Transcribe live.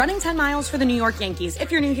Running 10 miles for the New York Yankees.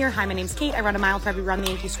 If you're new here, hi, my name's Kate. I run a mile for every run the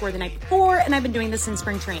Yankees scored the night before, and I've been doing this since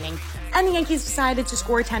spring training. And the Yankees decided to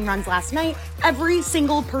score 10 runs last night. Every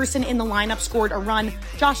single person in the lineup scored a run.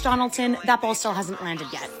 Josh Donaldson, that ball still hasn't landed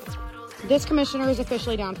yet. This commissioner is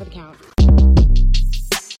officially down for the count.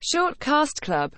 Short Cast Club.